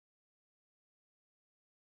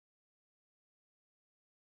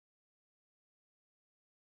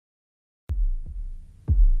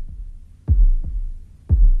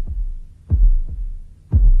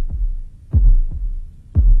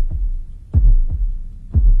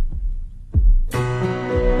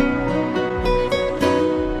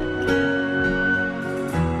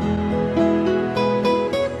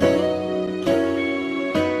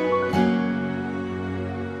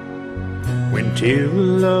to a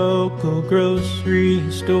local grocery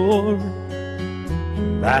store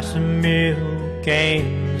and buy some milk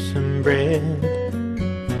and some bread.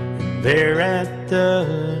 And there at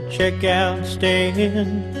the checkout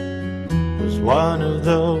stand was one of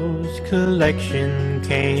those collection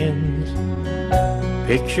cans.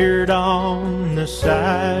 Pictured on the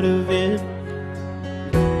side of it,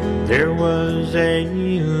 there was a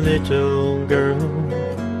little girl.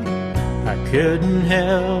 I couldn't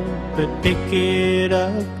help but pick it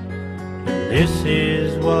up, and this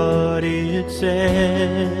is what it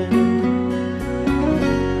said.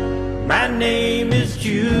 My name is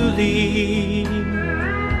Julie,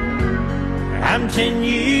 I'm 10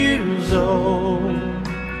 years old.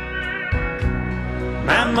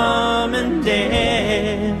 My mom and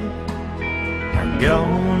dad are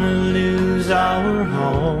gonna lose our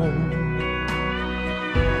home,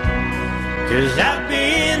 'cause I've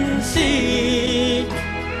been sick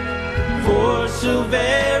for so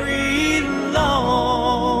very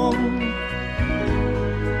long,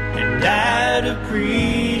 and I'd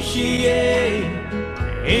appreciate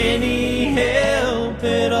any help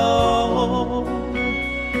at all.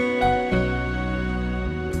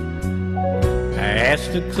 I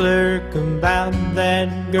asked the clerk about that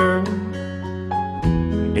girl.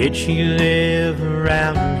 Did she live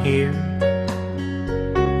around here?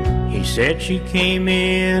 He said she came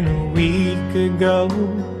in a week ago,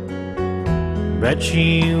 but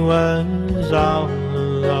she was all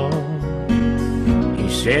alone. He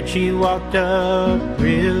said she walked up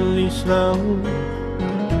really slow,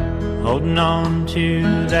 holding on to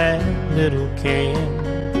that little can.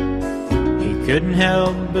 He couldn't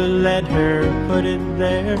help but let her put it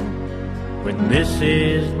there, when this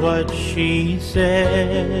is what she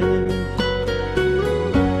said.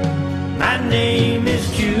 My name is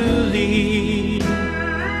Julie,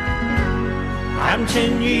 I'm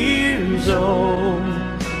 10 years old.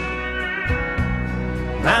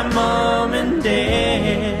 My mom and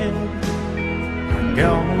dad are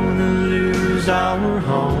gonna lose our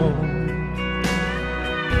home,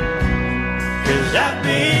 'cause I've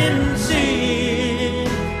been sick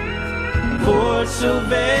for so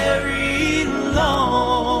very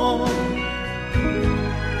long,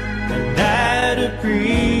 and I'd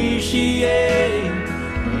appreciate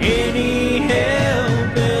any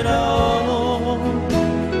help at all.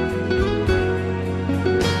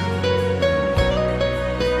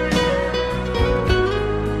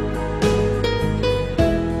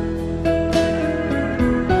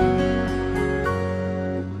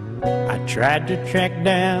 I tried to track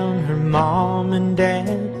down her mom and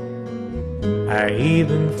dad. I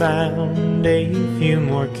even found a few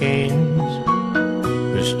more cans.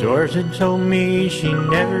 The stores had told me she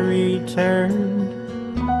never returned,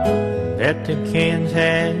 that the cans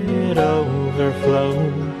had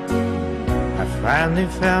overflowed. I finally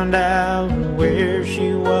found out where she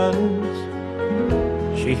was.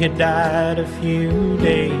 She had died a few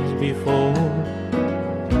days before.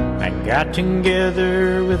 I got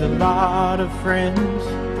together with a lot of friends.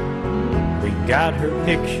 We got her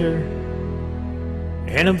picture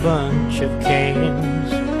and a bunch of cans.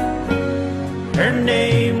 Her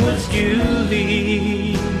name was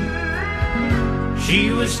Julie, she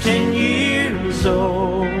was 10 years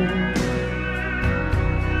old.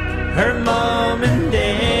 Her mom and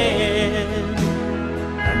dad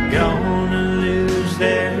are gonna lose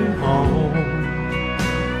their home,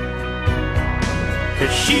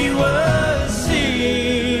 'cause she was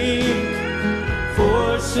sick for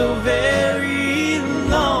so very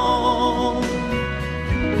long,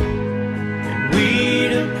 and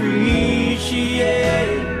we'd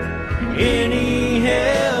appreciate any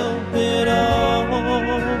help at all.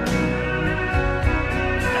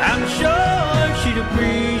 I'm sure she'd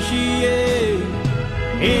appreciate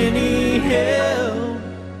any